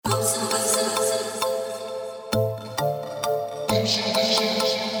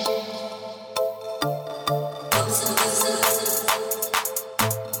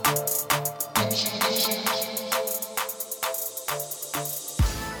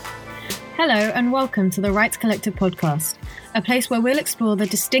Hello and welcome to the Rights Collective podcast, a place where we'll explore the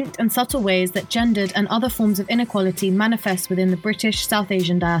distinct and subtle ways that gendered and other forms of inequality manifest within the British South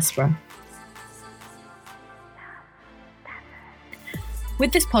Asian diaspora.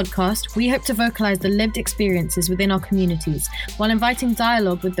 With this podcast, we hope to vocalise the lived experiences within our communities while inviting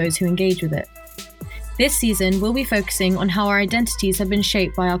dialogue with those who engage with it. This season, we'll be focusing on how our identities have been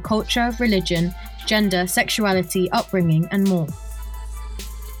shaped by our culture, religion, gender, sexuality, upbringing, and more.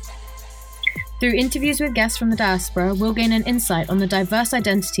 Through interviews with guests from the diaspora, we'll gain an insight on the diverse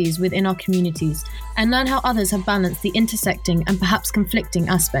identities within our communities and learn how others have balanced the intersecting and perhaps conflicting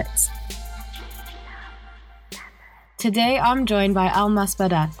aspects. Today, I'm joined by Almass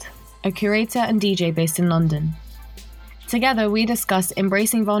Badat, a curator and DJ based in London. Together, we discuss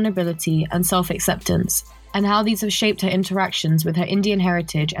embracing vulnerability and self-acceptance and how these have shaped her interactions with her Indian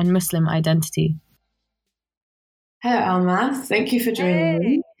heritage and Muslim identity. Hello, Almass. Thank you for joining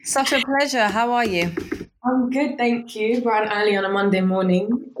me. Such a pleasure. How are you? I'm good, thank you. Bright and early on a Monday morning.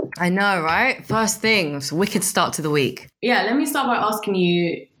 I know, right? First thing, it's a wicked start to the week. Yeah, let me start by asking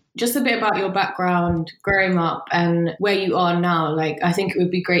you just a bit about your background growing up and where you are now. I think it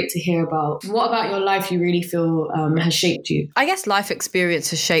would be great to hear about what about your life you really feel has shaped you. I guess life experience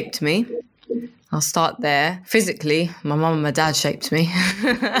has shaped me. I'll start there. Physically, my mum and my dad shaped me.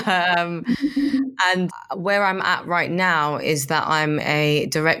 And where I'm at right now is that I'm a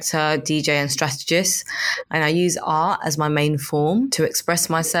director, DJ and strategist, and I use art as my main form to express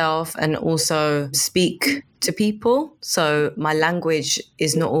myself and also speak to people. So my language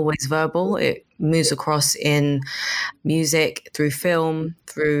is not always verbal. It moves across in music, through film,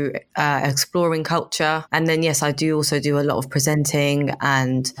 through exploring culture. And then, yes, I do also do a lot of presenting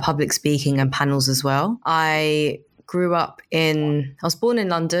and public speaking and panels as well. I was born in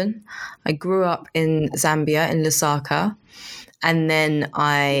London. I grew up in Zambia, in Lusaka. And then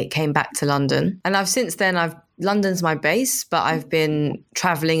I came back to London. And London's my base, but I've been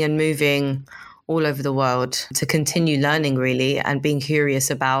traveling and moving all over the world to continue learning, really, and being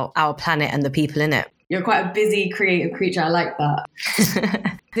curious about our planet and the people in it. You're quite a busy, creative creature. I like that.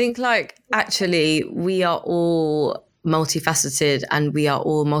 I think, actually, we are all multifaceted and we are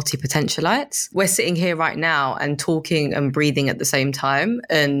all multi-potentialites. We're sitting here right now and talking and breathing at the same time.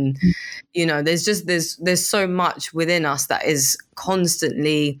 And, there's so much within us that is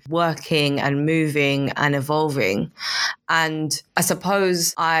constantly working and moving and evolving. And I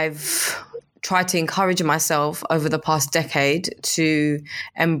suppose I've tried to encourage myself over the past decade to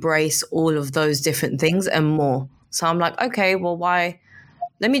embrace all of those different things and more. So I'm like, okay, well, why?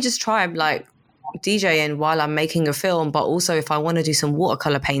 Let me just try DJing while I'm making a film, but also if I want to do some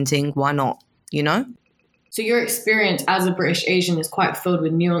watercolor painting, why not? So your experience as a British Asian is quite filled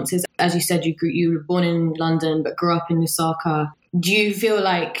with nuances. As you said, you were born in London but grew up in Lusaka. Do you feel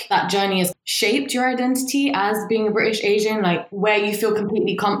like that journey has shaped your identity as being a British Asian, where you feel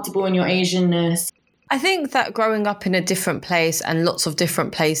completely comfortable in your Asianness? I think that growing up in a different place and lots of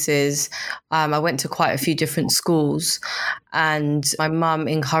different places, I went to quite a few different schools, and my mum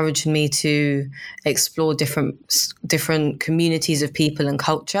encouraged me to explore different communities of people and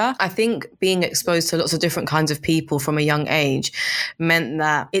culture. I think being exposed to lots of different kinds of people from a young age meant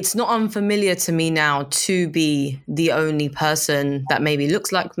that it's not unfamiliar to me now to be the only person that maybe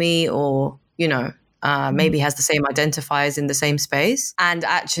looks like me or, maybe has the same identifiers in the same space. And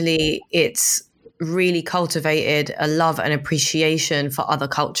actually it's really cultivated a love and appreciation for other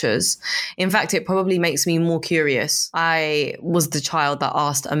cultures. In fact, it probably makes me more curious. I was the child that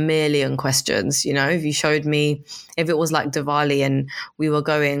asked a million questions. If you showed me, if it was like Diwali and we were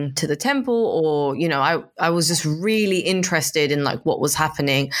going to the temple, or, I was just really interested in what was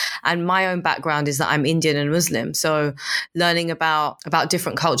happening. And my own background is that I'm Indian and Muslim. So learning about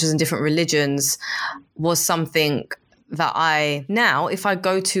different cultures and different religions was something that now, if I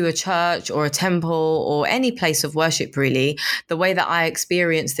go to a church or a temple or any place of worship, really, the way that I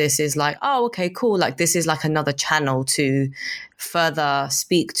experience this is oh, okay, cool. This is another channel to further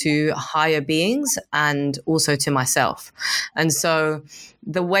speak to higher beings and also to myself. And so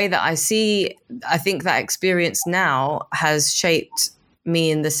the way that I think that experience now has shaped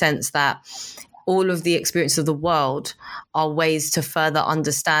me in the sense that all of the experiences of the world are ways to further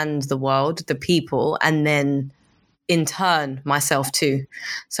understand the world, the people, and then in turn myself too.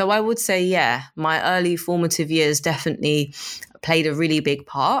 So I would say, yeah, my early formative years definitely played a really big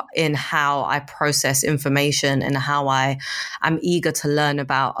part in how I process information and how I am eager to learn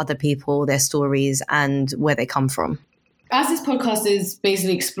about other people, their stories, and where they come from. As this podcast is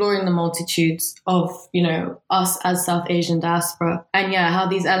basically exploring the multitudes of, us as South Asian diaspora and how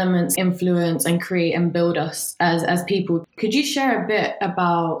these elements influence and create and build us as people, could you share a bit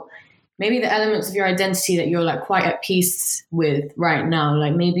about maybe the elements of your identity that you're like quite at peace with right now.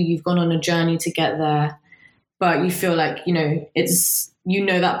 Like maybe you've gone on a journey to get there, but you feel like, it's,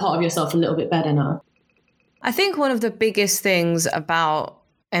 that part of yourself a little bit better now. I think one of the biggest things about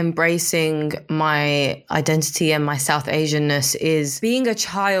embracing my identity and my South Asianness is being a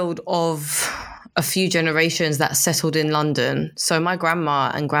child of a few generations that settled in London. So my grandma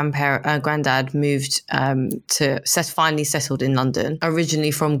and granddad moved finally settled in London,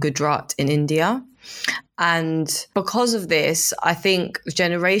 originally from Gujarat in India. And because of this, I think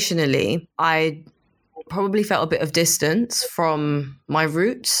generationally, I probably felt a bit of distance from my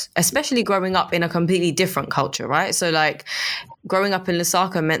roots, especially growing up in a completely different culture, right? So like growing up in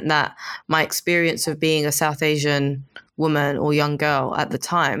Lusaka meant that my experience of being a South Asian woman or young girl at the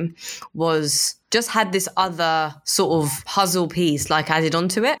time was just had this other sort of puzzle piece like added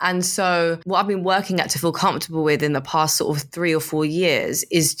onto it. And so what I've been working at to feel comfortable with in the past sort of 3 or 4 years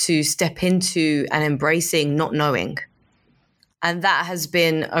is to step into and embracing not knowing. And that has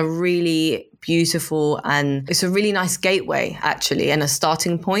been a really beautiful, and it's a really nice gateway actually, and a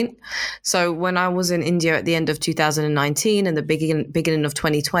starting point. So when I was in India at the end of 2019 and the beginning of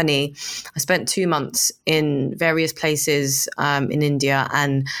 2020, I spent 2 months in various places in India,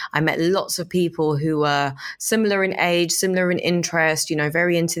 and I met lots of people who were similar in age, similar in interest,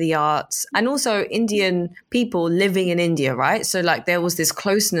 very into the arts, and also Indian people living in India, right? So like there was this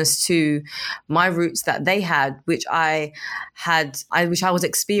closeness to my roots that they had, which I was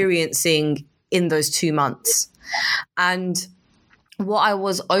experiencing in those 2 months. And what I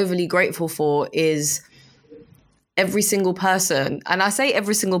was overly grateful for is every single person, and I say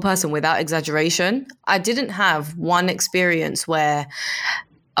every single person without exaggeration. I didn't have one experience where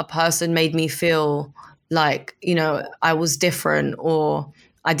a person made me feel like, I was different, or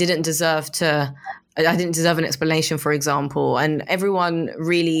I didn't deserve an explanation, for example. And everyone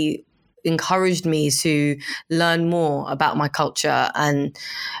really encouraged me to learn more about my culture, and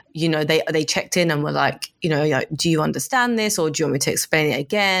they checked in and were like, do you understand this, or do you want me to explain it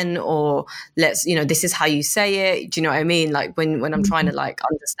again, or let's this is how you say it, do you know what I mean, like when I'm trying to like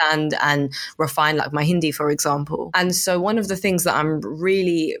understand and refine like my Hindi, for example. And so one of the things that I'm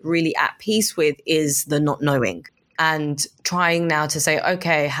really, really at peace with is the not knowing, and trying now to say,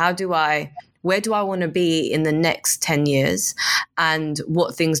 okay, where do I want to be in the next 10 years? And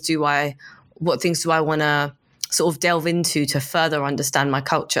what things do I want to sort of delve into to further understand my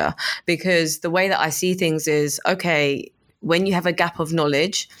culture? Because the way that I see things is, okay, when you have a gap of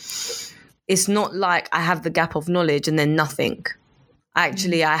knowledge, it's not like I have the gap of knowledge and then nothing.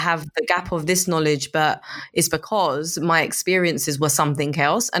 Actually, I have the gap of this knowledge, but it's because my experiences were something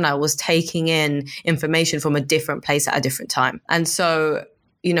else, and I was taking in information from a different place at a different time. And so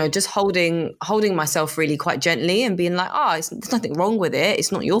just holding myself really quite gently and being like, there's nothing wrong with it.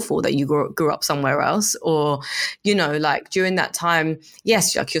 It's not your fault that you grew up somewhere else. Or, like during that time,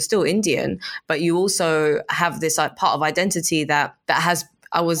 yes, like you're still Indian, but you also have this like part of identity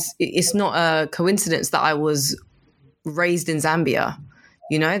it's not a coincidence that I was raised in Zambia,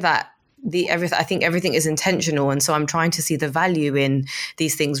 I think everything is intentional. And so I'm trying to see the value in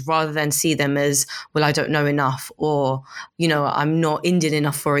these things rather than see them as, well, I don't know enough, or, I'm not Indian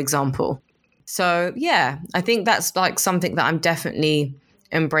enough, for example. So, yeah, I think that's like something that I'm definitely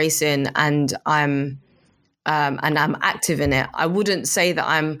embracing, and I'm active in it. I wouldn't say that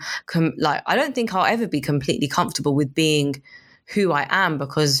I don't think I'll ever be completely comfortable with being who I am,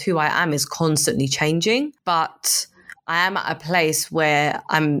 because who I am is constantly changing. But I am at a place where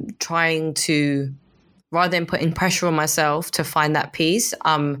I'm trying to, rather than putting pressure on myself to find that peace,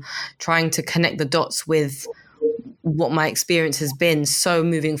 I'm trying to connect the dots with what my experience has been. So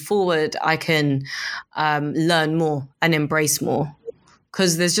moving forward, I can learn more and embrace more,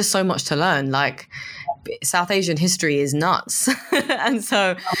 because there's just so much to learn. Like South Asian history is nuts. And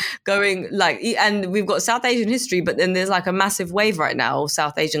so and we've got South Asian history, but then there's like a massive wave right now of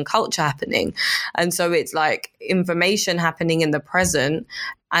South Asian culture happening. And so it's like information happening in the present,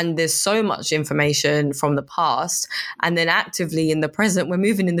 and there's so much information from the past, and then actively in the present, we're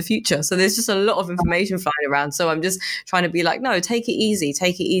moving in the future. So there's just a lot of information flying around. So I'm just trying to be like, no, take it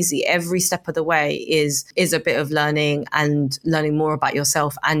easy. Every step of the way is a bit of learning, and learning more about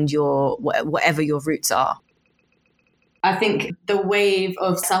yourself and your whatever your roots are. I think the wave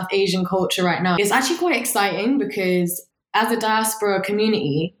of South Asian culture right now is actually quite exciting, because as a diaspora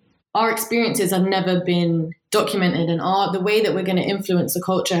community, our experiences have never been documented, and the way that we're going to influence the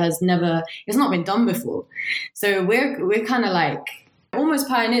culture it's not been done before. So we're kind of like almost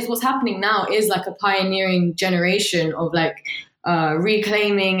pioneers. What's happening now is like a pioneering generation of like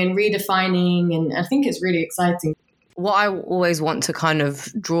reclaiming and redefining, and I think it's really exciting. What I always want to kind of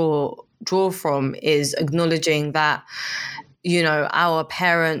draw draw from is acknowledging that, you know, our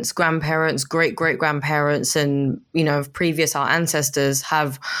parents, grandparents, great-great-grandparents, and, you know, our ancestors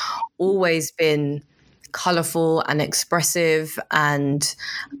have always been colorful and expressive and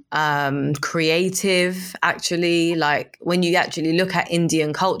creative. Actually, like when you actually look at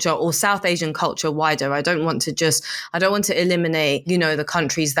Indian culture or South Asian culture wider, I don't want to eliminate, you know, the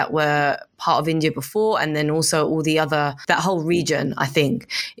countries that were part of India before, and then also all the other, that whole region, I think,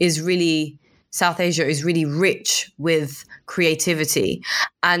 is really, South Asia is really rich with creativity.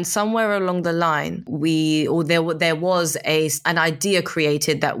 And somewhere along the line, there was an idea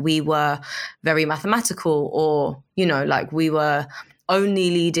created that we were very mathematical, or, you know, like we were only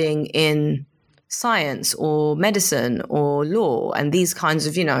leading in science or medicine or law and these kinds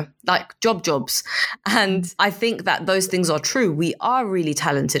of, you know, like jobs. And I think that those things are true. We are really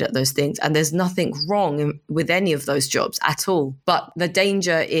talented at those things, and there's nothing wrong with any of those jobs at all. But the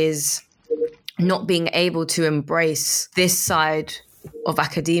danger is not being able to embrace this side of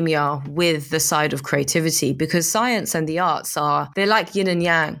academia with the side of creativity, because science and the arts they're like yin and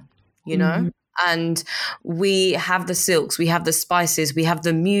yang, you know? And we have the silks, we have the spices, we have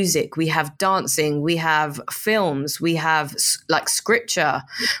the music, we have dancing, we have films, we have like scripture,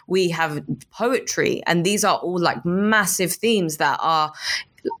 we have poetry. And these are all like massive themes that are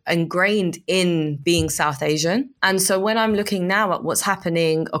ingrained in being South Asian. And so when I'm looking now at what's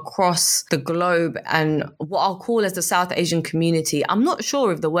happening across the globe and what I'll call as the South Asian community, I'm not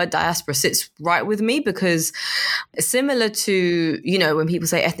sure if the word diaspora sits right with me, because similar to, you know, when people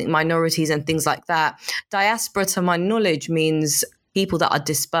say ethnic minorities and things like that, diaspora to my knowledge means people that are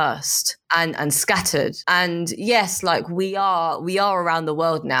dispersed and scattered. And yes, like we are around the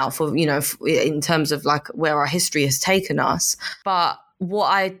world now, for, you know, in terms of like where our history has taken us. But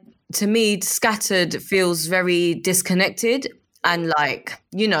to me, scattered feels very disconnected, and like,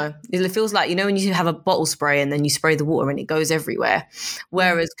 you know, it feels like, you know, when you have a bottle spray and then you spray the water and it goes everywhere.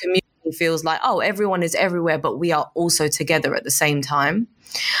 Whereas community feels like, oh, everyone is everywhere, but we are also together at the same time.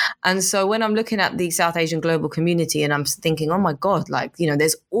 And so when I'm looking at the South Asian global community and I'm thinking, oh my God, like, you know,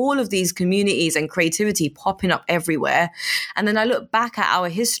 there's all of these communities and creativity popping up everywhere. And then I look back at our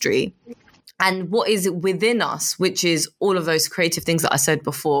history and what is within us, which is all of those creative things that I said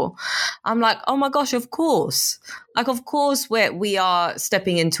before. I'm like, oh my gosh, of course. Like, of course, we are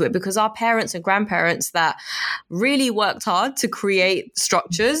stepping into it, because our parents and grandparents that really worked hard to create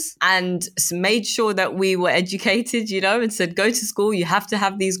structures and made sure that we were educated, you know, and said, go to school, you have to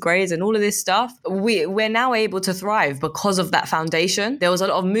have these grades and all of this stuff. We're now able to thrive because of that foundation. There was a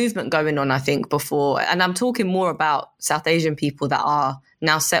lot of movement going on, I think, before. And I'm talking more about South Asian people that are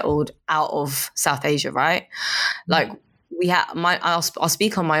now settled out of South Asia, right? Like I'll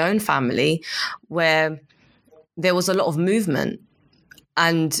speak on my own family, where there was a lot of movement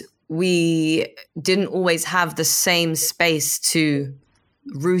and we didn't always have the same space to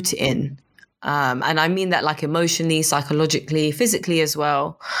root in. And I mean that like emotionally, psychologically, physically as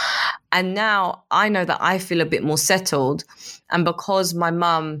well. And now I know that I feel a bit more settled. And because my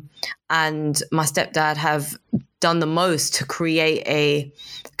mum and my stepdad have done the most to create a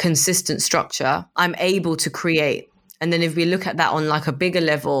consistent structure, I'm able to create. And then if we look at that on like a bigger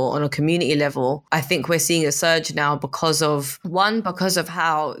level, on a community level, I think we're seeing a surge now because of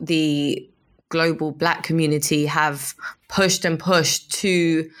how the global Black community have pushed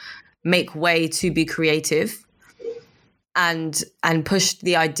to make way to be creative, and pushed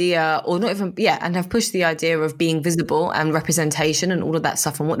the idea, and have pushed the idea of being visible and representation and all of that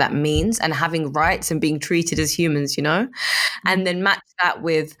stuff and what that means, and having rights and being treated as humans, you know, and then match that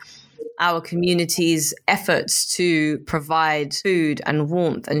with our community's efforts to provide food and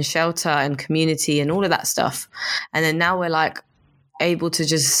warmth and shelter and community and all of that stuff. And then now we're like able to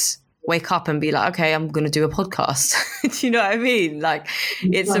just wake up and be like, okay, I'm going to do a podcast. Do you know what I mean? Like,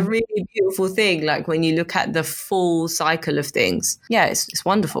 it's a really beautiful thing. Like when you look at the full cycle of things, yeah, it's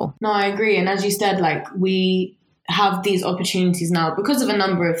wonderful. No, I agree. And as you said, like we have these opportunities now because of a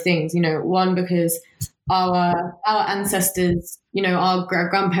number of things, you know, one, because our ancestors, you know, our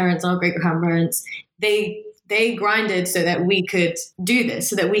grandparents, our great-grandparents, they grinded so that we could do this,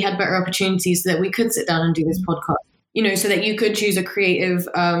 so that we had better opportunities, so that we could sit down and do this podcast, you know, so that you could choose a creative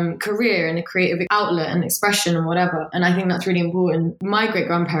career and a creative outlet and expression and whatever. And I think that's really important. My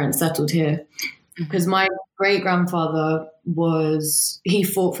great-grandparents settled here because my great-grandfather he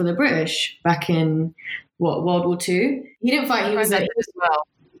fought for the British back in, World War II. He didn't fight. He was as well.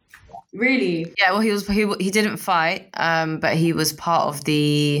 Really? Yeah, well, he didn't fight, but he was part of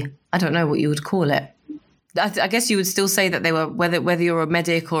the, I don't know what you would call it. I guess you would still say that they were, whether you're a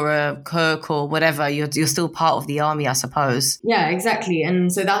medic or a cook or whatever, you're still part of the army, I suppose. Yeah, exactly.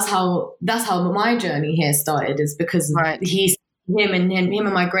 And so that's how my journey here started, is because Right. him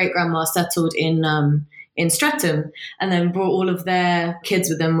and my great grandma settled in Streatham, and then brought all of their kids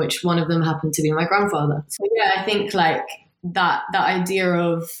with them, which one of them happened to be my grandfather. So yeah, I think like that idea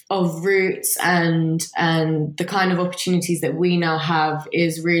of roots and the kind of opportunities that we now have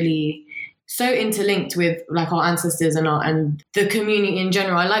is really so interlinked with like our ancestors and the community in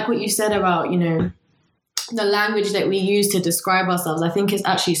general. I like what you said about, you know, the language that we use to describe ourselves. I think is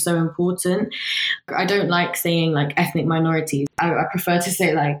actually so important. I don't like saying like ethnic minorities. I prefer to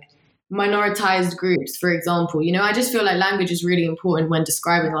say like minoritized groups, for example. You know, I just feel like language is really important when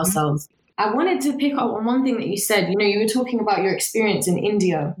describing ourselves. I wanted to pick up on one thing that you said. You know, you were talking about your experience in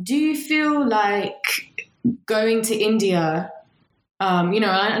India. Do you feel like going to India, you know,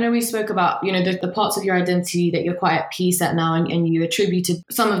 I know we spoke about, you know, the parts of your identity that you're quite at peace at now, and you attributed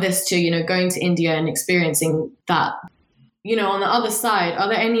some of this to, you know, going to India and experiencing that. You know, on the other side, are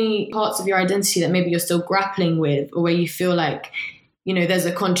there any parts of your identity that maybe you're still grappling with, or where you feel like, you know, there's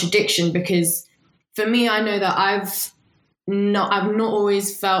a contradiction? Because for me, I know that I've not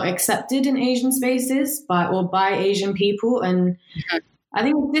always felt accepted in Asian spaces by Asian people. And I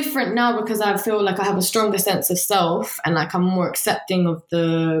think it's different now because I feel like I have a stronger sense of self, and like I'm more accepting of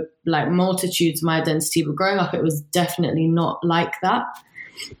the like multitudes of my identity. But growing up, it was definitely not like that.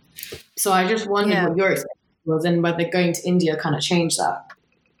 So I just wondered what your experience was, and whether going to India kind of changed that.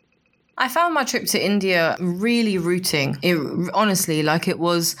 I found my trip to India really rooting. It honestly, like it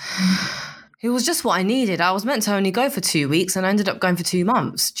was just what I needed. I was meant to only go for 2 weeks, and I ended up going for 2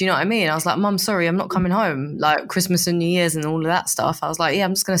 months. Do you know what I mean? I was like, Mum, sorry, I'm not coming home. Like Christmas and New Year's and all of that stuff. I was like, yeah,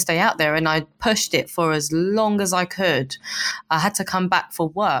 I'm just going to stay out there. And I pushed it for as long as I could. I had to come back for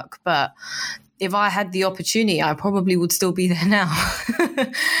work, but if I had the opportunity, I probably would still be there now.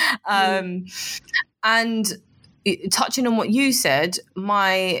 And touching on what you said,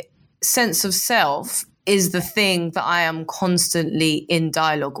 my sense of self is the thing that I am constantly in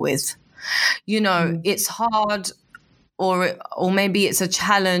dialogue with. You know, it's hard, or maybe it's a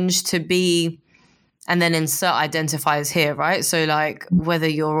challenge to be, and then insert identifiers here, right? So like whether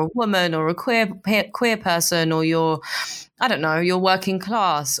you're a woman or a queer person, or you're, I don't know, you're working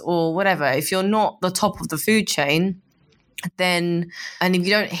class or whatever. If you're not the top of the food chain, then, and if you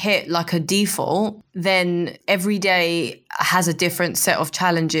don't hit like a default, then every day has a different set of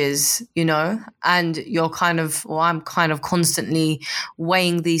challenges, you know, and you're kind of, or I'm kind of constantly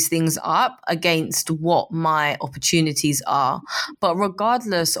weighing these things up against what my opportunities are. But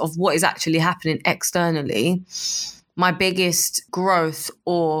regardless of what is actually happening externally, my biggest growth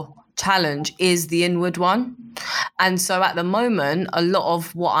or challenge is the inward one. And so at the moment, a lot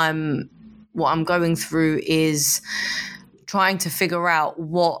of what I'm going through is trying to figure out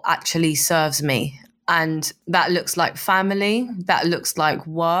what actually serves me. And that looks like family, that looks like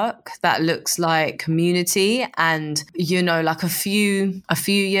work, that looks like community. And, you know, like a few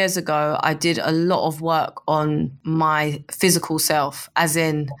years ago, I did a lot of work on my physical self, as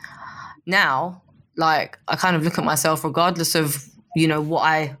in now, like I kind of look at myself regardless of, you know, what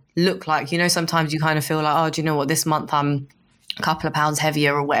I look like. You know, sometimes you kind of feel like, oh, do you know what, this month I'm a couple of pounds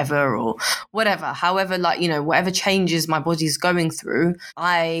heavier or whatever. However, like, you know, whatever changes my body's going through,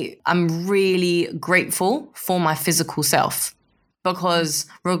 I am really grateful for my physical self, because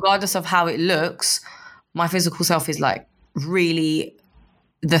regardless of how it looks, my physical self is like really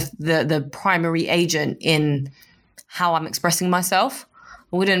the primary agent in how I'm expressing myself.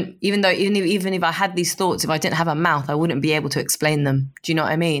 I wouldn't, even if I had these thoughts, if I didn't have a mouth, I wouldn't be able to explain them. Do you know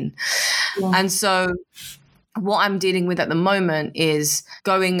what I mean? Yeah. And so what I'm dealing with at the moment is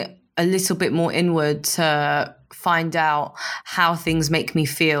going a little bit more inward to find out how things make me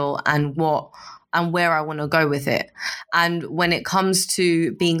feel and where I want to go with it. And when it comes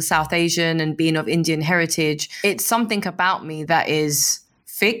to being South Asian and being of Indian heritage, it's something about me that is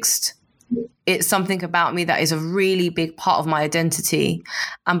fixed. It's something about me that is a really big part of my identity.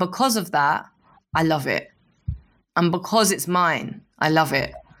 And because of that, I love it. And because it's mine, I love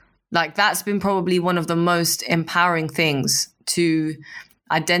it. Like, that's been probably one of the most empowering things, to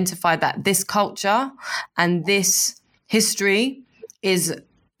identify that this culture and this history is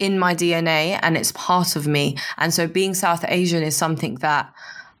in my DNA and it's part of me. And so being South Asian is something that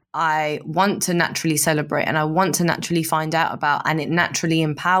I want to naturally celebrate and I want to naturally find out about, and it naturally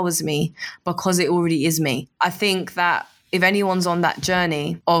empowers me because it already is me. I think that if anyone's on that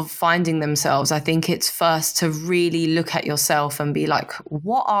journey of finding themselves, I think it's first to really look at yourself and be like,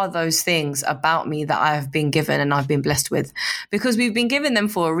 what are those things about me that I have been given and I've been blessed with? Because we've been given them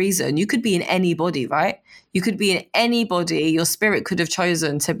for a reason. You could be in any body, right? You could be in any body. Your spirit could have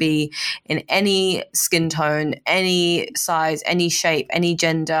chosen to be in any skin tone, any size, any shape, any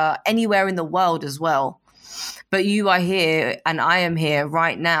gender, anywhere in the world as well. But you are here and I am here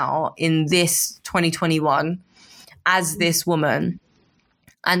right now in this 2021 as this woman.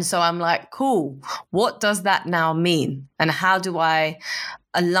 And so I'm like, cool, what does that now mean? And how do I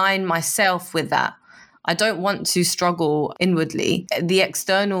align myself with that? I don't want to struggle inwardly. The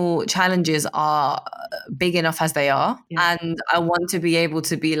external challenges are big enough as they are. Yeah. And I want to be able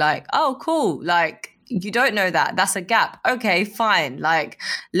to be like, oh, cool. Like, you don't know that. That's a gap. Okay, fine. Like,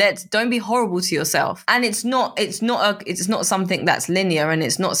 don't be horrible to yourself. And it's not something that's linear, and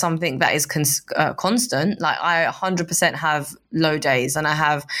it's not something that is constant. Like, I 100% have low days, and I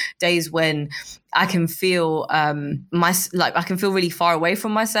have days when I can feel I can feel really far away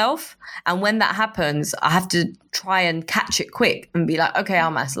from myself. And when that happens, I have to try and catch it quick and be like, okay,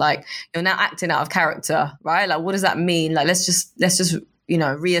 Almass, like, you're now acting out of character, right? Like, what does that mean? Like, let's just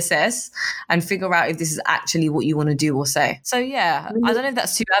reassess and figure out if this is actually what you want to do or say. So yeah, I don't know if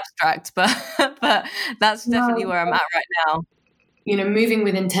that's too abstract, but that's definitely where I'm at right now. Moving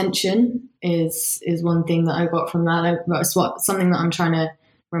with intention is one thing that I got from that. That's something that I'm trying to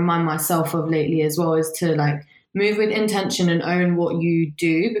remind myself of lately as well, is to like move with intention and own what you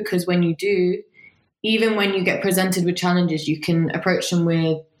do, because when you do, even when you get presented with challenges, you can approach them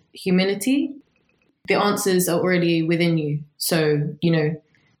with humility. The answers are already within you. So,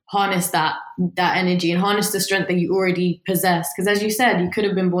 harness that energy and harness the strength that you already possess. Because as you said, you could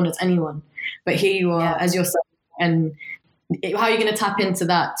have been born as anyone, but here you are as yourself. And how are you going to tap into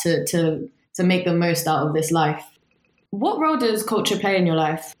that to make the most out of this life? What role does culture play in your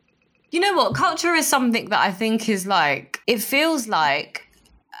life? You know what? Culture is something that I think is like, it feels like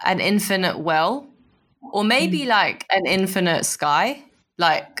an infinite well, or maybe like an infinite sky,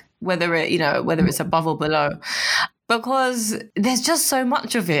 like whether it's above or below, because there's just so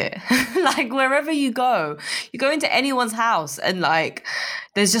much of it. Like, wherever you go into anyone's house and like,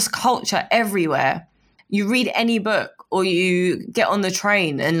 there's just culture everywhere. You read any book or you get on the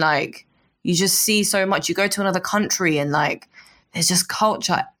train and like, you just see so much. You go to another country and like, there's just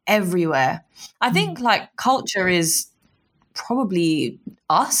culture everywhere. I think like culture is probably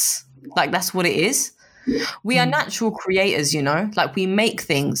us. Like, that's what it is. We are natural creators, like we make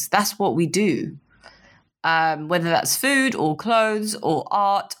things. That's what we do. Whether that's food or clothes or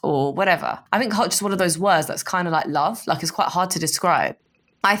art or whatever. I think culture is one of those words that's kind of like love. Like, it's quite hard to describe.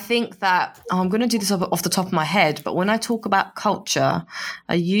 I think that, I'm going to do this off the top of my head, but when I talk about culture,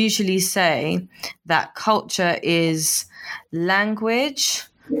 I usually say that culture is language,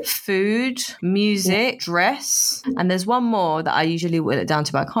 food, music, dress, and there's one more that I usually whittle it down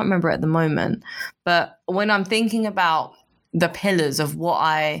to, but I can't remember at the moment. But when I'm thinking about the pillars of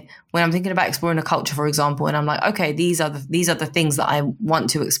when I'm thinking about exploring a culture, for example, and I'm like, okay, these are the things that I want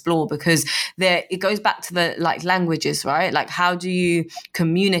to explore, because it goes back to the like languages, right? Like, how do you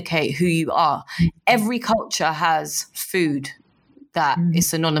communicate who you are? Every culture has food that is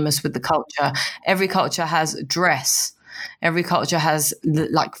synonymous with the culture. Every culture has dress. Every culture has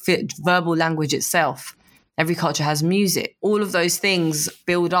like verbal language itself. Every culture has music. All of those things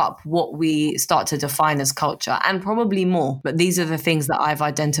build up what we start to define as culture, and probably more. But these are the things that I've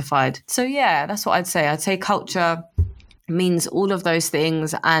identified. So yeah, that's what I'd say. I'd say culture means all of those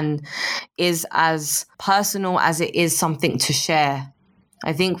things and is as personal as it is something to share.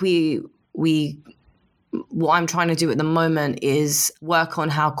 I think what I'm trying to do at the moment is work on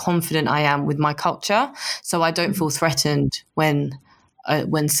how confident I am with my culture, so I don't feel threatened when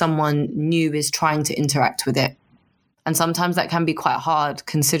someone new is trying to interact with it. And sometimes that can be quite hard,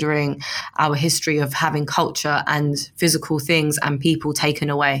 considering our history of having culture and physical things and people taken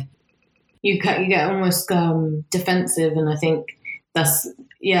away. You get almost defensive, and I think that's,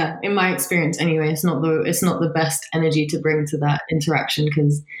 in my experience anyway, it's not the best energy to bring to that interaction,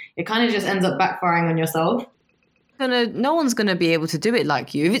 because it kind of just ends up backfiring on yourself. No one's going to be able to do it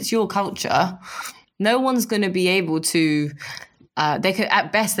like you. If it's your culture, no one's going to be able to.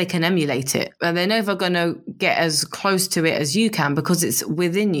 At best they can emulate it, but they're never going to get as close to it as you can, because it's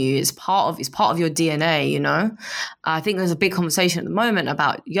within you. It's part of your DNA. I think there's a big conversation at the moment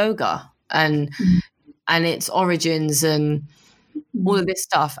about yoga and its origins and all of this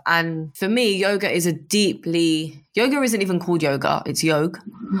stuff. And for me, yoga isn't even called yoga, it's yoga.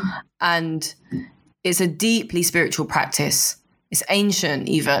 And it's a deeply spiritual practice. It's ancient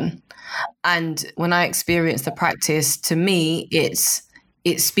even. And when I experience the practice, to me,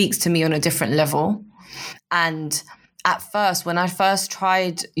 it speaks to me on a different level. And at first, when I first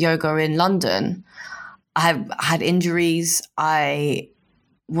tried yoga in London, I had injuries. I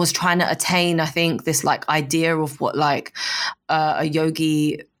was trying to attain, I think, this like idea of what like a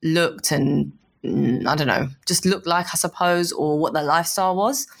yogi looked and I don't know, just looked like, I suppose, or what their lifestyle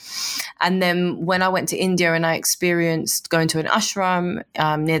was. And then when I went to India and I experienced going to an ashram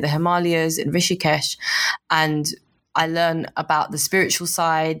near the Himalayas in Rishikesh, and I learned about the spiritual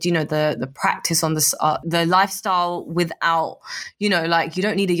side, you know, the practice on the lifestyle without, you know, like you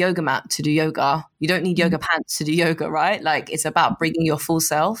don't need a yoga mat to do yoga. You don't need yoga pants to do yoga, right? Like it's about bringing your full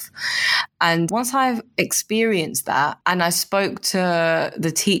self. And once I've experienced that and I spoke to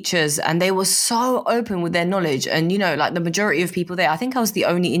the teachers and they were so open with their knowledge and, you know, like the majority of people there, I think I was the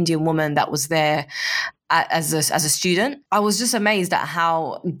only Indian woman that was there as a student. I was just amazed at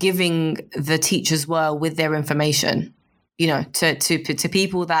how giving the teachers were with their information, you know, to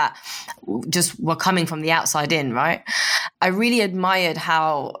people that just were coming from the outside in, right? I really admired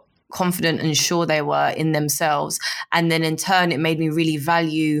how confident and sure they were in themselves. And then in turn, it made me really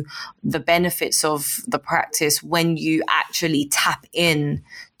value the benefits of the practice when you actually tap in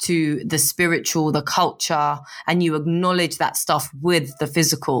to the spiritual, the culture, and you acknowledge that stuff with the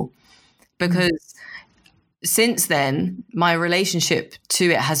physical. Because since then, my relationship to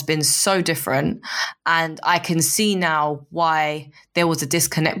it has been so different, and I can see now why there was a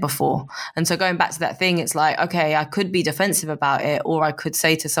disconnect before. And so going back to that thing, it's like, okay, I could be defensive about it, or I could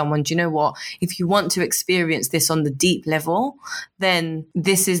say to someone, do you know what? If you want to experience this on the deep level, then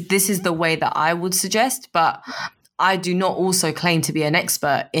this is the way that I would suggest. But I do not also claim to be an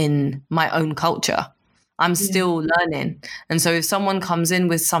expert in my own culture. I'm still learning. And so if someone comes in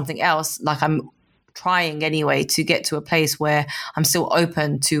with something else, like I'm trying anyway to get to a place where I'm still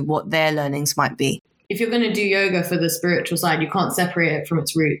open to what their learnings might be. If you're going to do yoga for the spiritual side, you can't separate it from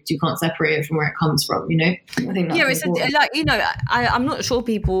its roots. You can't separate it from where it comes from, you know? I think that's important. Like, you know, I'm not sure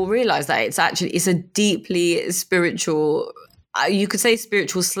people realize that it's a deeply spiritual, you could say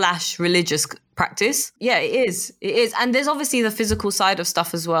spiritual / religious practice. Yeah, it is. And there's obviously the physical side of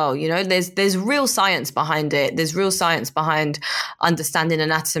stuff as well. You know, there's real science behind it. There's real science behind understanding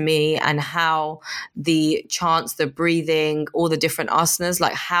anatomy and how the chants, the breathing, all the different asanas,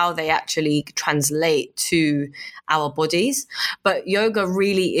 like how they actually translate to our bodies. But yoga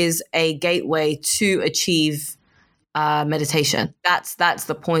really is a gateway to achieve meditation. That's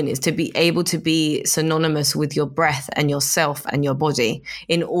the point, is to be able to be synonymous with your breath and yourself and your body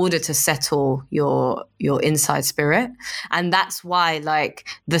in order to settle your inside spirit. And that's why like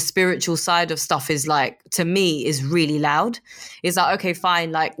the spiritual side of stuff is like, to me, is really loud. It's like, okay,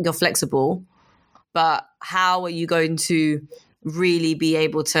 fine, like you're flexible, but how are you going to really be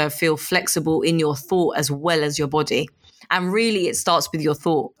able to feel flexible in your thought as well as your body? And really it starts with your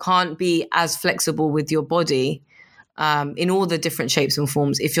thought. Can't be as flexible with your body in all the different shapes and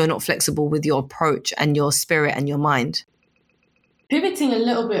forms if you're not flexible with your approach and your spirit and your mind. Pivoting a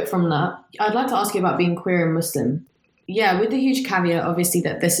little bit from that, I'd like to ask you about being queer and Muslim. Yeah, with the huge caveat, obviously,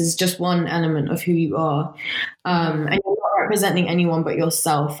 that this is just one element of who you are, and you're not representing anyone but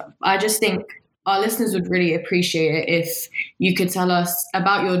yourself. I just think our listeners would really appreciate it if you could tell us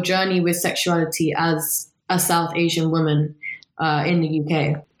about your journey with sexuality as a South Asian woman in the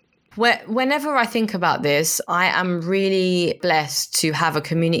UK. Whenever I think about this, I am really blessed to have a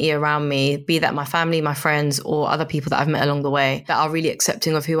community around me, be that my family, my friends, or other people that I've met along the way that are really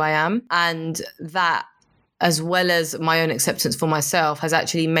accepting of who I am. And that, as well as my own acceptance for myself, has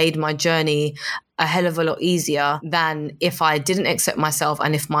actually made my journey a hell of a lot easier than if I didn't accept myself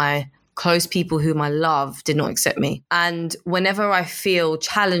and if my close people whom I love did not accept me. And whenever I feel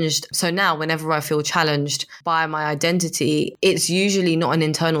challenged, whenever I feel challenged by my identity, it's usually not an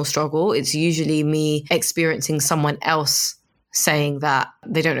internal struggle. It's usually me experiencing someone else saying that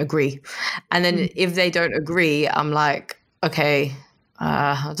they don't agree. And then if they don't agree, I'm like, okay,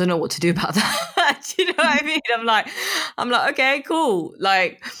 I don't know what to do about that. Do you know what I mean? I'm like, okay, cool.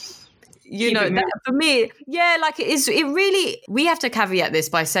 Like, you know, that for me, yeah, like we have to caveat this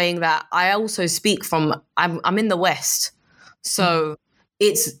by saying that I also speak from, I'm in the West. So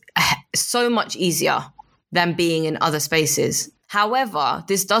it's so much easier than being in other spaces. However,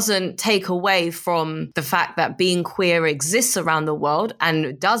 this doesn't take away from the fact that being queer exists around the world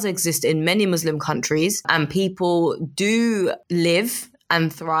and does exist in many Muslim countries, and people do live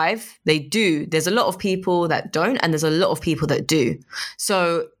and thrive. They do. There's a lot of people that don't, and there's a lot of people that do.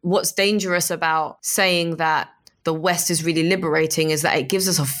 So what's dangerous about saying that the West is really liberating is that it gives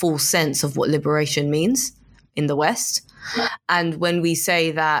us a false sense of what liberation means in the West. And when we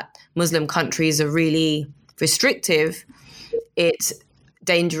say that Muslim countries are really restrictive, it's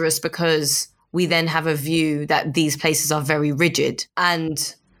dangerous because we then have a view that these places are very rigid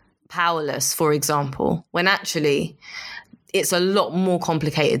and powerless, for example, when actually it's a lot more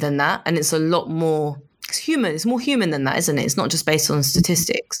complicated than that. And it's a lot more human. It's more human than that, isn't it? It's not just based on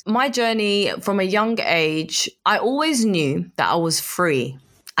statistics. My journey from a young age, I always knew that I was free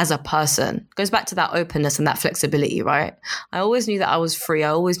as a person. It goes back to that openness and that flexibility, right? I always knew that I was free. I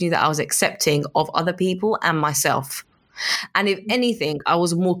always knew that I was accepting of other people and myself. And if anything, I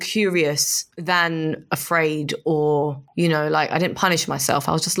was more curious than afraid, or, I didn't punish myself.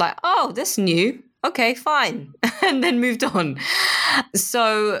 I was just like, oh, that's new. Okay, fine. And then moved on.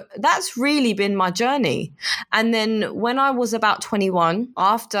 So that's really been my journey. And then when I was about 21,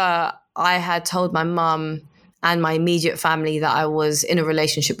 after I had told my mum and my immediate family that I was in a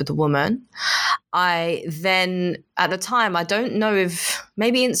relationship with a woman, I then, at the time, I don't know if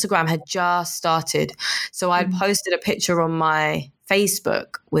maybe Instagram had just started. So I'd posted a picture on my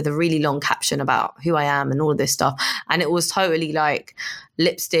Facebook with a really long caption about who I am and all of this stuff. And it was totally like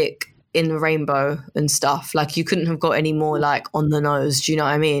lipstick in the rainbow and stuff. Like, you couldn't have got any more like on the nose. Do you know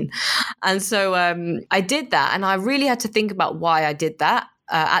what I mean? And so I did that. And I really had to think about why I did that.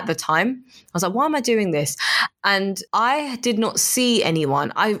 At the time, I was like, why am I doing this? And I did not see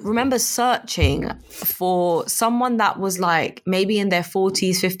anyone. I remember searching for someone that was like maybe in their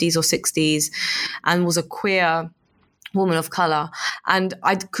 40s, 50s or 60s and was a queer woman of color, and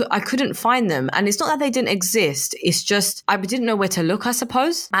I couldn't find them. And it's not that they didn't exist, it's just I didn't know where to look, I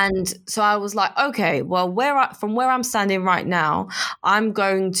suppose. And so I was like, okay, well, from where I'm standing right now, I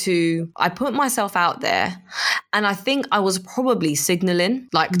put myself out there, and I think I was probably signaling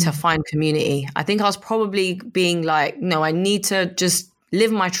like to find community. I think I was probably being like, no, I need to just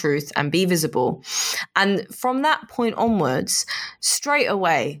live my truth and be visible. And from that point onwards, straight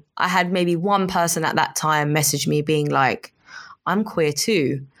away, I had maybe one person at that time message me being like, I'm queer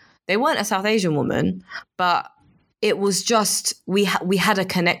too. They weren't a South Asian woman, but it was just, we had a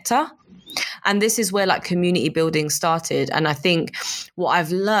connector. And this is where like community building started. And I think what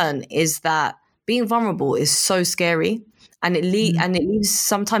I've learned is that being vulnerable is so scary. And it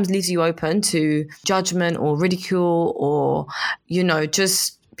sometimes leaves you open to judgment or ridicule, or,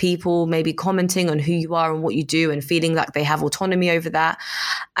 just people maybe commenting on who you are and what you do and feeling like they have autonomy over that.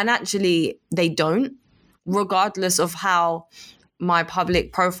 And actually they don't. Regardless of how my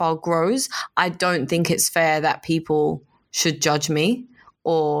public profile grows, I don't think it's fair that people should judge me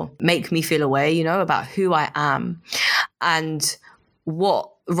or make me feel a way, about who I am. And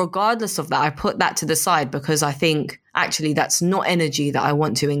regardless of that, I put that to the side because I think actually that's not energy that I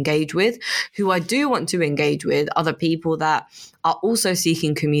want to engage with. Who I do want to engage with are the people that are also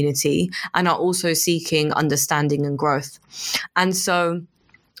seeking community and are also seeking understanding and growth. And so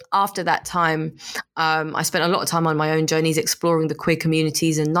after that time, I spent a lot of time on my own journeys exploring the queer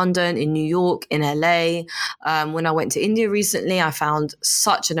communities in London, in New York, in LA. When I went to India recently, I found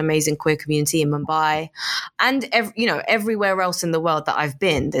such an amazing queer community in Mumbai. And, everywhere else in the world that I've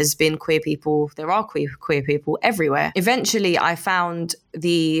been, there's been queer people. There are queer people everywhere. Eventually, I found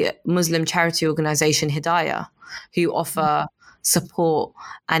the Muslim charity organization Hidayah, who offer support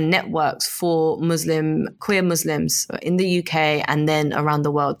and networks for queer Muslims in the UK and then around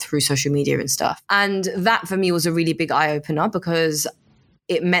the world through social media and stuff. And that for me was a really big eye-opener because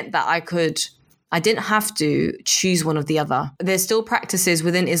it meant that I didn't have to choose one or the other. There's still practices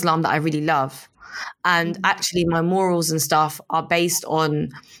within Islam that I really love. And actually my morals and stuff are based on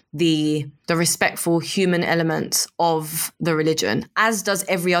the respectful human elements of the religion, as does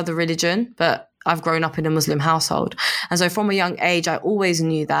every other religion, but I've grown up in a Muslim household. And so from a young age, I always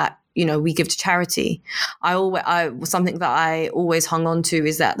knew that, we give to charity. Something that I always hung on to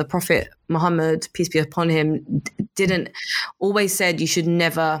is that the Prophet Muhammad, peace be upon him, always said you should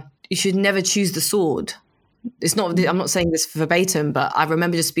never choose the sword. I'm not saying this verbatim, but I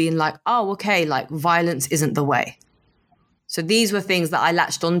remember just being like, oh, okay, like violence isn't the way. So these were things that I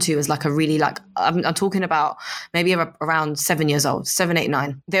latched onto as like a really I'm talking about maybe around 7 years old, 7, 8,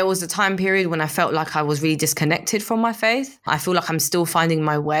 9. There was a time period when I felt like I was really disconnected from my faith. I feel like I'm still finding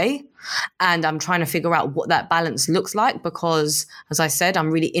my way and I'm trying to figure out what that balance looks like because, as I said, I'm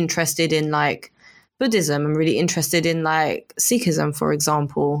really interested in like Buddhism. I'm really interested in like Sikhism, for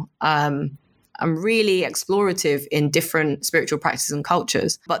example. I'm really explorative in different spiritual practices and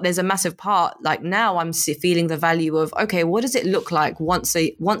cultures. But there's a massive part, like now I'm feeling the value of, okay, what does it look like once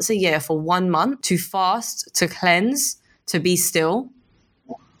a year for 1 month to fast, to cleanse, to be still?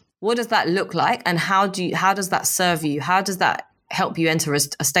 What does that look like? And how does that serve you? How does that help you enter a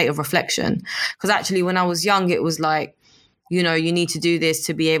state of reflection? Because actually when I was young, it was like, you know, you need to do this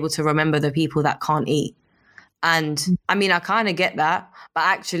to be able to remember the people that can't eat. And I mean, I kind of get that, but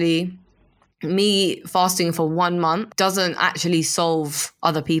actually me fasting for 1 month doesn't actually solve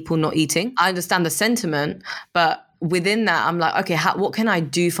other people not eating. I understand the sentiment, but within that, I'm like, okay, what can I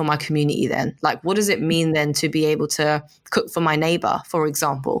do for my community then? Like, what does it mean then to be able to cook for my neighbor, for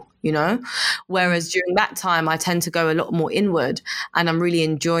example, you know? Whereas during that time, I tend to go a lot more inward, and I'm really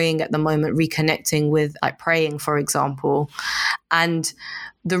enjoying at the moment reconnecting with like praying, for example. And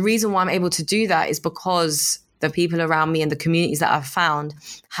the reason why I'm able to do that is because the people around me and the communities that I've found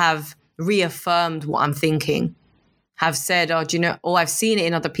have reaffirmed what I'm thinking, have said, oh, do you know, or I've seen it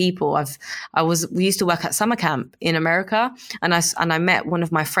in other people. We used to work at summer camp in America, and I met one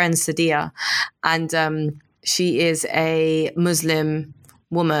of my friends, Sadia, and she is a Muslim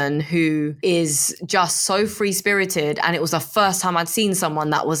woman who is just so free-spirited, and it was the first time I'd seen someone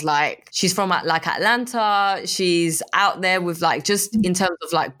that was like, she's from like Atlanta, she's out there with like, just in terms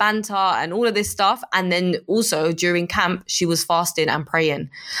of like banter and all of this stuff, and then also during camp she was fasting and praying,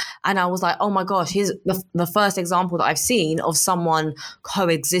 and I was like, oh my gosh, here's the first example that I've seen of someone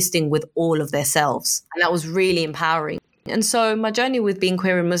coexisting with all of their selves, and that was really empowering. And so my journey with being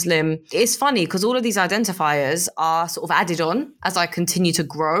queer and Muslim is funny because all of these identifiers are sort of added on as I continue to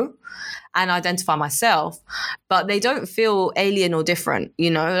grow and identify myself, but they don't feel alien or different,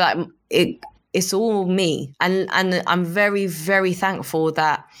 you know, like it's all me. And I'm very, very thankful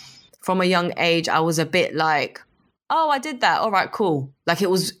that from a young age, I was a bit like, oh, I did that. All right, cool. Like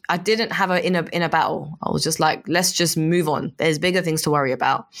I didn't have an inner battle. I was just like, let's just move on. There's bigger things to worry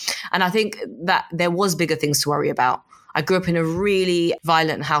about. And I think that there was bigger things to worry about. I grew up in a really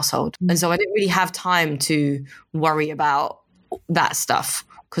violent household. And so I didn't really have time to worry about that stuff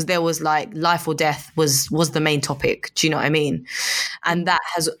because there was like life or death was the main topic. Do you know what I mean? And that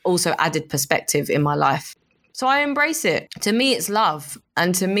has also added perspective in my life. So I embrace it. To me, it's love.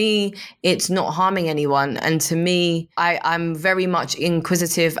 And to me, it's not harming anyone. And to me, I'm very much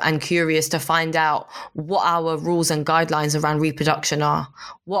inquisitive and curious to find out what our rules and guidelines around reproduction are.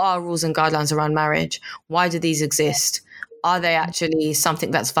 What are rules and guidelines around marriage? Why do these exist? Are they actually something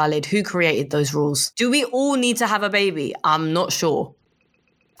that's valid? Who created those rules? Do we all need to have a baby? I'm not sure.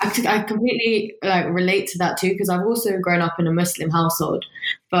 I completely relate to that too, because I've also grown up in a Muslim household,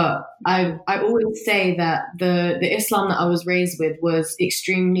 but I always say that the Islam that I was raised with was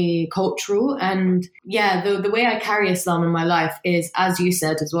extremely cultural, and the way I carry Islam in my life is, as you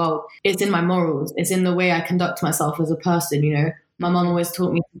said as well, it's in my morals, it's in the way I conduct myself as a person. You know, my mom always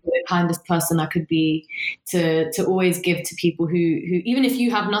taught me to be the kindest person I could be, to always give to people who even if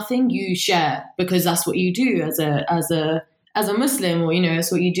you have nothing, you share, because that's what you do as a Muslim, or, you know,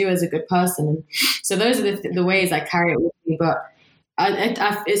 it's what you do as a good person. And so those are the ways I carry it with me. But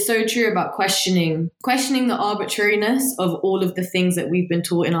it's so true about questioning the arbitrariness of all of the things that we've been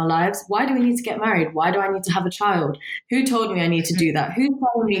taught in our lives. Why do we need to get married? Why do I need to have a child? Who told me I need to do that? Who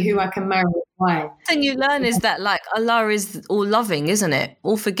told me who I can marry? Why? The thing you learn is that like Allah is all loving, isn't it?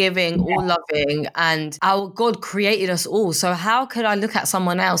 All forgiving, all loving, and our God created us all. So how could I look at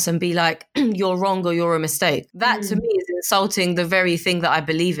someone else and be like, you're wrong or you're a mistake? That to me is insulting the very thing that I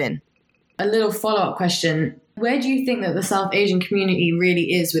believe in. A little follow-up question. Where do you think that the South Asian community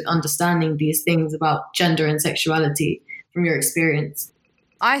really is with understanding these things about gender and sexuality from your experience?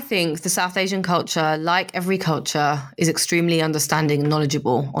 I think the South Asian culture, like every culture, is extremely understanding and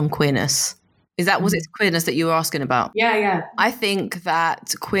knowledgeable on queerness. Was it queerness that you were asking about? Yeah. I think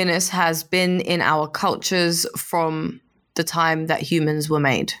that queerness has been in our cultures from the time that humans were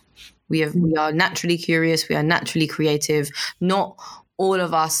made. We are naturally curious. We are naturally creative. Not all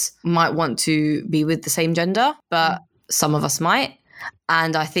of us might want to be with the same gender, but some of us might.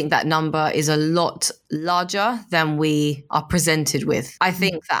 And I think that number is a lot larger than we are presented with. I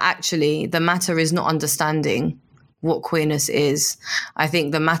think that actually the matter is not understanding what queerness is. I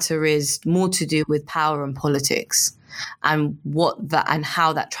think the matter is more to do with power and politics and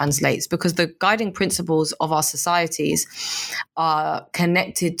how that translates, because the guiding principles of our societies are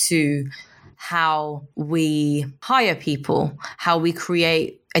connected to how we hire people, how we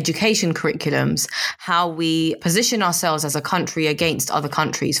create education curriculums, how we position ourselves as a country against other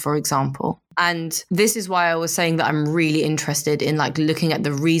countries, for example. And this is why I was saying that I'm really interested in like looking at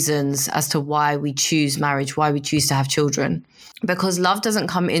the reasons as to why we choose marriage, why we choose to have children. Because love doesn't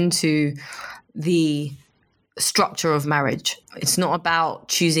come into the structure of marriage. It's not about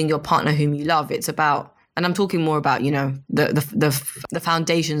choosing your partner whom you love. It's about, and I'm talking more about, you know, the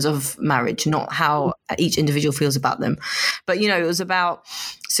foundations of marriage, not how each individual feels about them. But, you know, it was about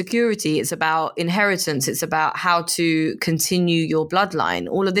security. It's about inheritance. It's about how to continue your bloodline,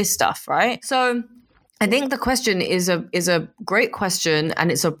 all of this stuff, right? So I think the question is a great question,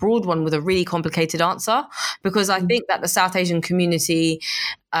 and it's a broad one with a really complicated answer, because I think that the South Asian community,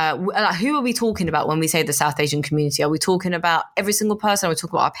 who are we talking about when we say the South Asian community? Are we talking about every single person? Are we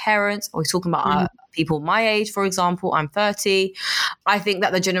talking about our parents? Are we talking about our people my age, for example? I'm 30. I think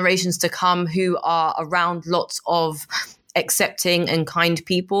that the generations to come who are around lots of accepting and kind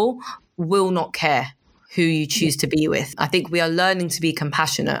people will not care who you choose to be with. I think we are learning to be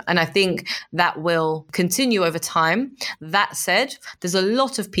compassionate, and I think that will continue over time. That said, there's a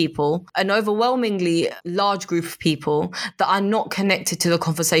lot of people, an overwhelmingly large group of people, that are not connected to the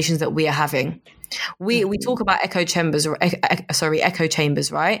conversations that we are having. We talk about echo chambers,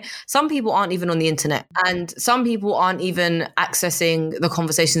 right? Some people aren't even on the internet, and some people aren't even accessing the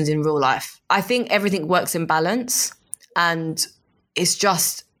conversations in real life. I think everything works in balance, and it's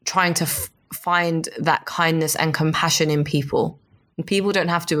just trying to find that kindness and compassion in people. And people don't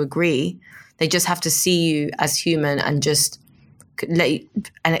have to agree. They just have to see you as human and just let you,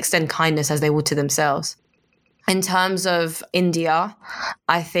 and extend kindness as they would to themselves. In terms of India,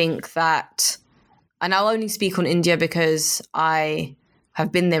 I think that, and I'll only speak on India because I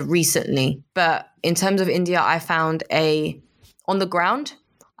have been there recently, but in terms of India, I found on the ground,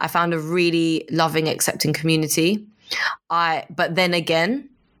 I found a really loving, accepting community. But then again,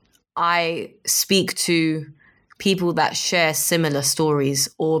 I speak to people that share similar stories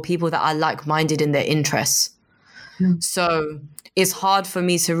or people that are like-minded in their interests. So it's hard for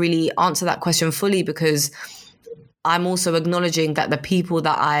me to really answer that question fully, because I'm also acknowledging that the people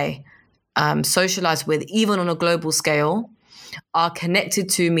that I socialize with, even on a global scale, are connected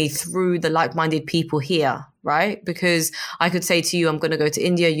to me through the like-minded people here, right? Because I could say to you, I'm going to go to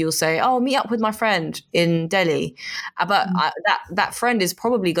India. You'll say, oh, meet up with my friend in Delhi. But that friend is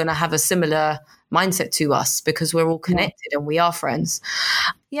probably going to have a similar mindset to us because we're all connected and we are friends.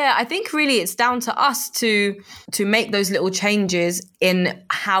 Yeah, I think really it's down to us to make those little changes in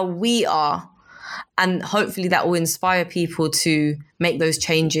how we are. And hopefully that will inspire people to make those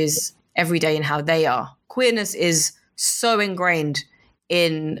changes every day in how they are. Queerness is so ingrained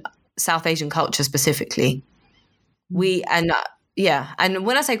in South Asian culture specifically. And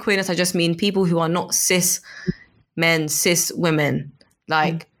when I say queerness, I just mean people who are not cis men, cis women.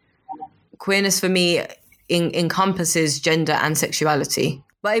 Like queerness for me encompasses gender and sexuality.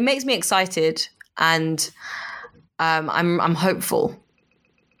 But it makes me excited, and I'm hopeful.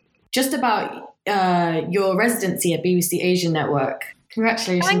 Just about your residency at BBC Asian Network.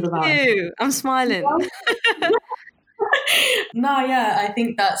 Congratulations. Thank you. I'm smiling. No, yeah, I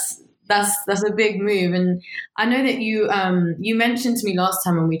think that's a big move, and I know that you mentioned to me last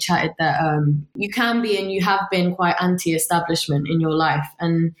time when we chatted that you can be and you have been quite anti-establishment in your life,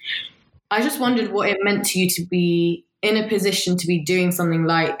 and I just wondered what it meant to you to be in a position to be doing something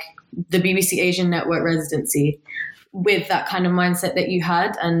like the BBC Asian Network residency with that kind of mindset that you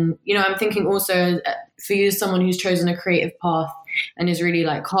had. And I'm thinking also for you as someone who's chosen a creative path and is really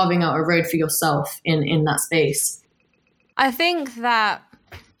like carving out a road for yourself in that space. I think that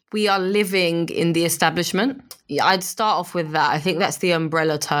we are living in the establishment. I'd start off with that. I think that's the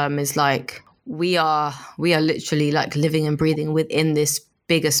umbrella term, is like we are literally like living and breathing within this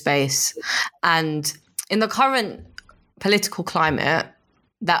bigger space. And in the current political climate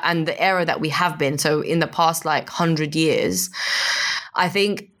and the era that we have been, so in the past like 100 years, I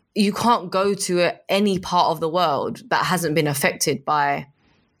think you can't go to any part of the world that hasn't been affected by,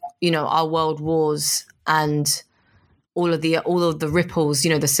 our world wars and all of the ripples,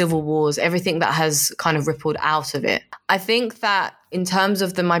 the civil wars, everything that has kind of rippled out of it. I think that in terms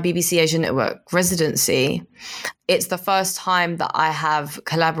of my BBC Asian Network residency, it's the first time that I have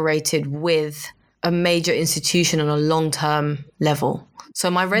collaborated with a major institution on a long-term level. So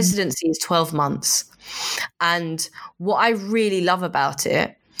my residency is 12 months. And what I really love about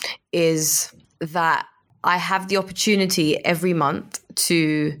it is that I have the opportunity every month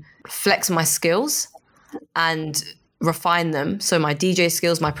to flex my skills and refine them. So my DJ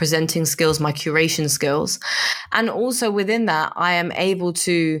skills, my presenting skills, my curation skills. And also within that, I am able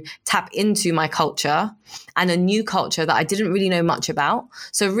to tap into my culture and a new culture that I didn't really know much about.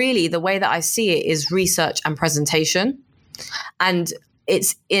 So really the way that I see it is research and presentation. And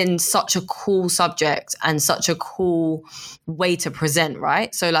it's in such a cool subject and such a cool way to present,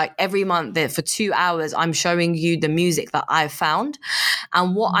 right? So like every month for 2 hours, I'm showing you the music that I've found.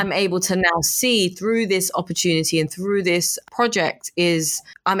 And what I'm able to now see through this opportunity and through this project is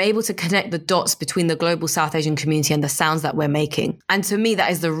I'm able to connect the dots between the global South Asian community and the sounds that we're making. And to me,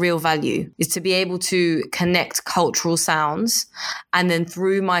 that is the real value, is to be able to connect cultural sounds and then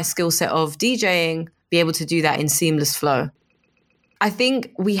through my skill set of DJing, be able to do that in seamless flow. I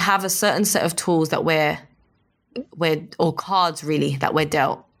think we have a certain set of tools that or cards really, that we're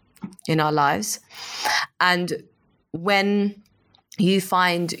dealt in our lives. And when you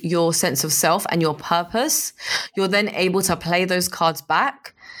find your sense of self and your purpose, you're then able to play those cards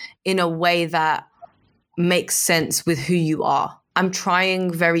back in a way that makes sense with who you are. I'm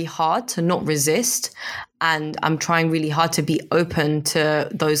trying very hard to not resist, and I'm trying really hard to be open to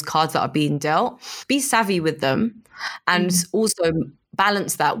those cards that are being dealt, be savvy with them, and also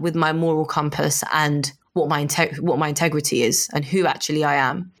balance that with my moral compass and what my integrity is and who actually I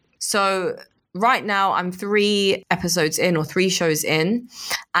am. So right now I'm 3 episodes in, or 3 shows in,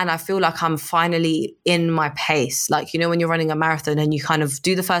 and I feel like I'm finally in my pace. Like, you know, when you're running a marathon and you kind of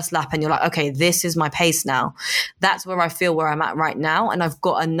do the first lap and you're like, okay, this is my pace now. That's where I feel where I'm at right now. And I've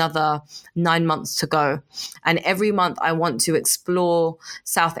got another 9 months to go. And every month I want to explore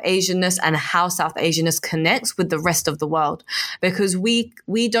South Asianness and how South Asianness connects with the rest of the world, because we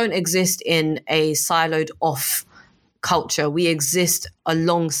don't exist in a siloed off culture. We exist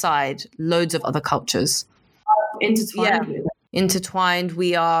alongside loads of other cultures. Intertwined.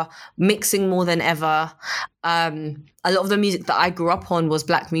 We are mixing more than ever. A lot of the music that I grew up on was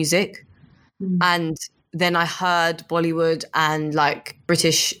Black music. And then I heard Bollywood and like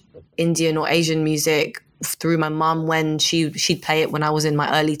British, Indian or Asian music through my mum when she'd play it when I was in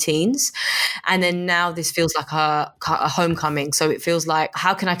my early teens. And then now this feels like a homecoming. So it feels like,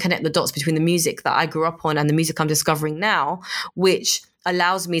 how can I connect the dots between the music that I grew up on and the music I'm discovering now, which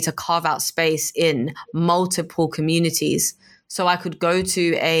allows me to carve out space in multiple communities. So I could go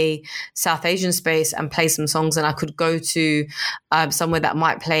to a South Asian space and play some songs, and I could go to somewhere that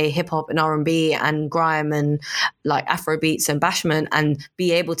might play hip hop and R&B and grime and like Afro beats and bashment, and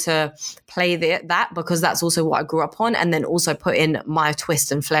be able to play that because that's also what I grew up on, and then also put in my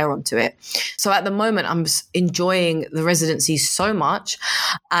twist and flair onto it. So at the moment, I'm enjoying the residency so much.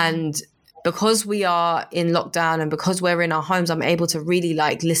 And because we are in lockdown and because we're in our homes, I'm able to really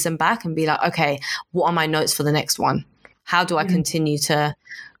like listen back and be like, okay, what are my notes for the next one? How do I continue to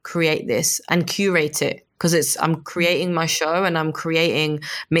create this and curate it? Because I'm creating my show and I'm creating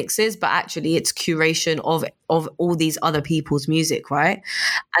mixes, but actually it's curation of all these other people's music, right?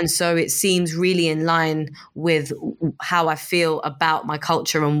 And so it seems really in line with how I feel about my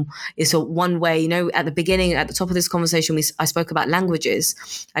culture. And it's one way, you know, at the beginning, at the top of this conversation, I spoke about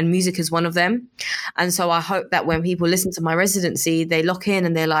languages, and music is one of them. And so I hope that when people listen to my residency, they lock in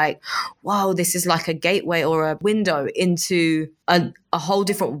and they're like, wow, this is like a gateway or a window into a whole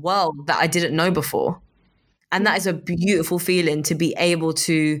different world that I didn't know before. And that is a beautiful feeling, to be able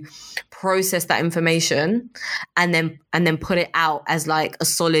to process that information and then put it out as like a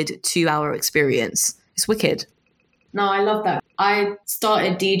solid 2-hour experience. It's wicked. No, I love that. I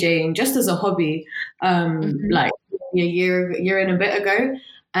started DJing just as a hobby, like a year and a bit ago.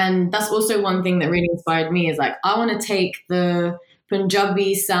 And that's also one thing that really inspired me, is like, I want to take the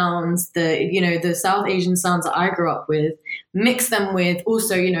Punjabi sounds, the South Asian sounds that I grew up with, mix them with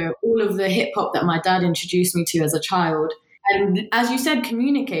also, all of the hip hop that my dad introduced me to as a child. And as you said,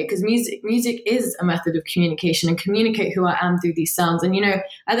 communicate, because music is a method of communication, and communicate who I am through these sounds. And,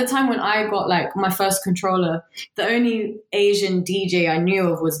 at the time when I got like my first controller, the only Asian DJ I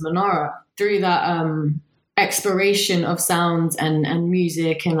knew of was Manara. Through that exploration of sounds and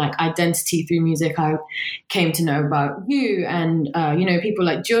music and like identity through music, I came to know about you and, people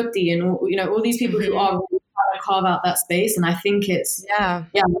like Jyoti and, all these people who are really trying to carve out that space. And I think it's... Yeah.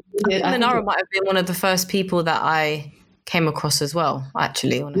 Manara might have been one of the first people that I came across as well,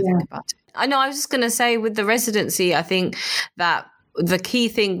 actually, when I think about it. I know, I was just going to say, with the residency, I think that the key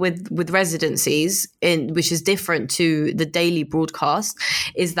thing with residencies, which is different to the daily broadcast,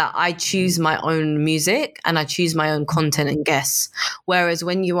 is that I choose my own music and I choose my own content and guests. Whereas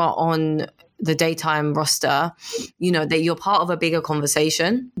when you are on the daytime roster, that you're part of a bigger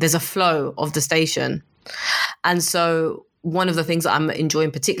conversation. There's a flow of the station. And so one of the things that I'm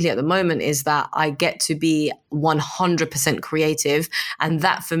enjoying particularly at the moment is that I get to be 100% creative. And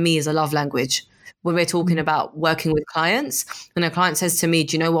that for me is a love language. When we're talking about working with clients, and a client says to me,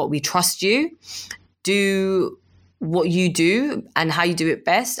 do you know what? We trust you. Do what you do and how you do it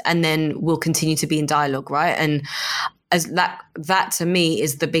best. And then we'll continue to be in dialogue, right? And as that to me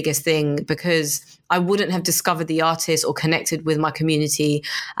is the biggest thing, because I wouldn't have discovered the artist or connected with my community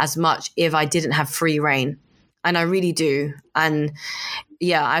as much if I didn't have free reign. And I really do. And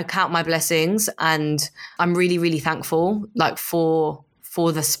yeah, I count my blessings, and I'm really, really thankful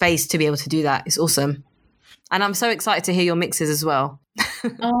for the space to be able to do that. It's awesome. And I'm so excited to hear your mixes as well.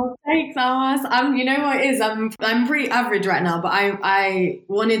 Oh, thanks, Almass. You know what it is? I'm pretty average right now, but I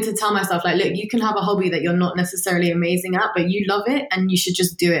wanted to tell myself, like, look, you can have a hobby that you're not necessarily amazing at, but you love it, and you should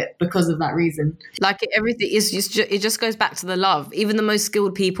just do it because of that reason. Like everything is just, it just goes back to the love. Even the most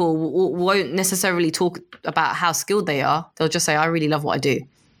skilled people won't necessarily talk about how skilled they are. They'll just say, I really love what I do.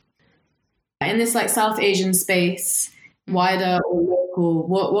 In this like South Asian space, wider or local,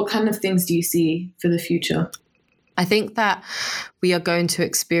 what kind of things do you see for the future? I think that we are going to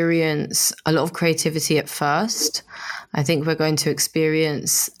experience a lot of creativity at first. I think we're going to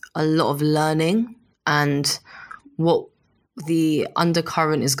experience a lot of learning, and what the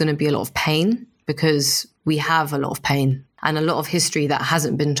undercurrent is going to be a lot of pain, because we have a lot of pain and a lot of history that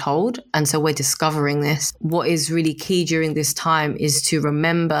hasn't been told. And so we're discovering this. What is really key during this time is to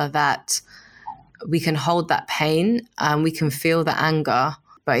remember that we can hold that pain and we can feel the anger,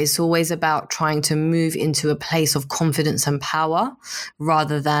 but it's always about trying to move into a place of confidence and power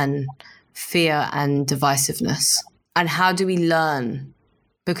rather than fear and divisiveness. And how do we learn?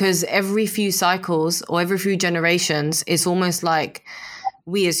 Because every few cycles or every few generations, it's almost like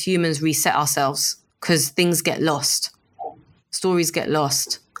we as humans reset ourselves because things get lost. Stories get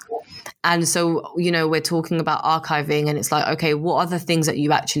lost. And so, we're talking about archiving, and it's like, okay, what are the things that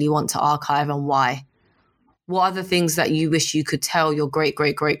you actually want to archive and why? What are the things that you wish you could tell your great,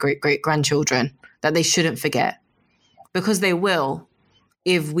 great, great, great, great grandchildren that they shouldn't forget? Because they will,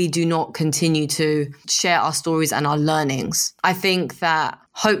 if we do not continue to share our stories and our learnings. I think that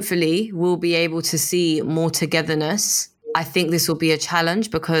hopefully we'll be able to see more togetherness. I think this will be a challenge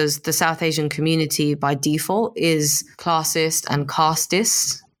because the South Asian community by default is classist and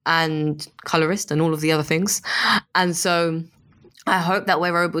casteist and colorist and all of the other things. And so I hope that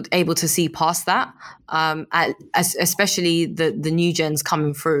we're able to see past that, especially the new gens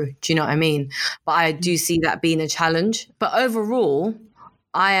coming through. Do you know what I mean? But I do see that being a challenge. But overall,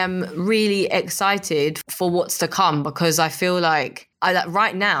 I am really excited for what's to come, because I feel like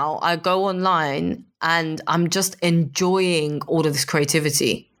right now I go online and I'm just enjoying all of this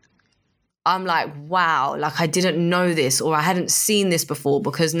creativity. I'm like, wow, like I didn't know this, or I hadn't seen this before,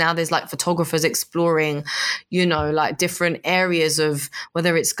 because now there's like photographers exploring, like different areas of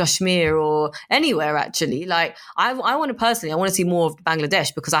whether it's Kashmir or anywhere actually. Like I want to see more of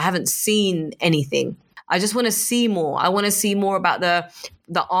Bangladesh because I haven't seen anything. I just want to see more. I want to see more about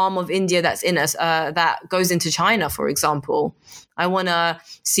the arm of India that's in us, that goes into China, for example. I want to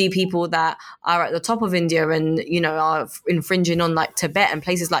see people that are at the top of India and, are infringing on like Tibet and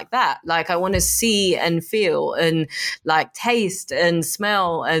places like that. Like I want to see and feel and like taste and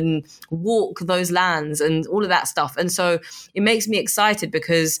smell and walk those lands and all of that stuff. And so it makes me excited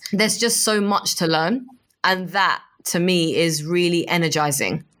because there's just so much to learn. And that to me is really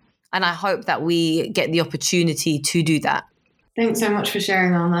energizing. And I hope that we get the opportunity to do that. Thanks so much for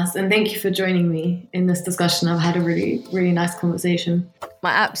sharing, Almass, and thank you for joining me in this discussion. I've had a really, really nice conversation.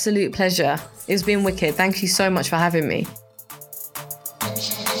 My absolute pleasure. It's been wicked. Thank you so much for having me.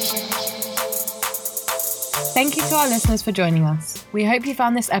 Thank you to our listeners for joining us. We hope you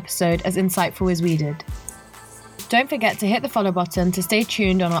found this episode as insightful as we did. Don't forget to hit the follow button to stay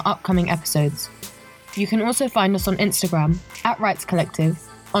tuned on our upcoming episodes. You can also find us on Instagram @Rights Collective,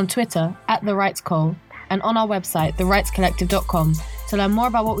 on Twitter @TheRightsCall, and on our website, therightscollective.com, to learn more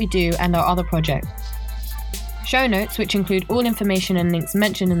about what we do and our other projects. Show notes, which include all information and links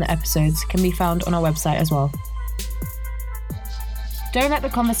mentioned in the episodes, can be found on our website as well. Don't let the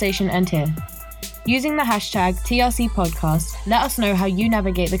conversation end here. Using the hashtag TRCPodcast, let us know how you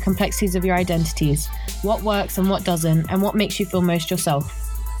navigate the complexities of your identities, what works and what doesn't, and what makes you feel most yourself.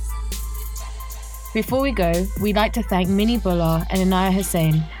 Before we go, we'd like to thank Minnie Bullar and Inaya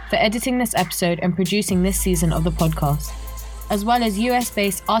Hussain for editing this episode and producing this season of the podcast, as well as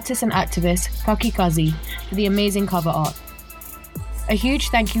US-based artist and activist Kaki Kazi for the amazing cover art. A huge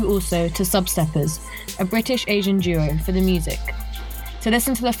thank you also to Substeppers, a British-Asian duo, for the music. To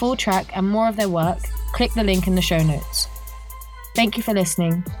listen to the full track and more of their work, click the link in the show notes. Thank you for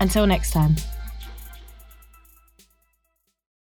listening. Until next time.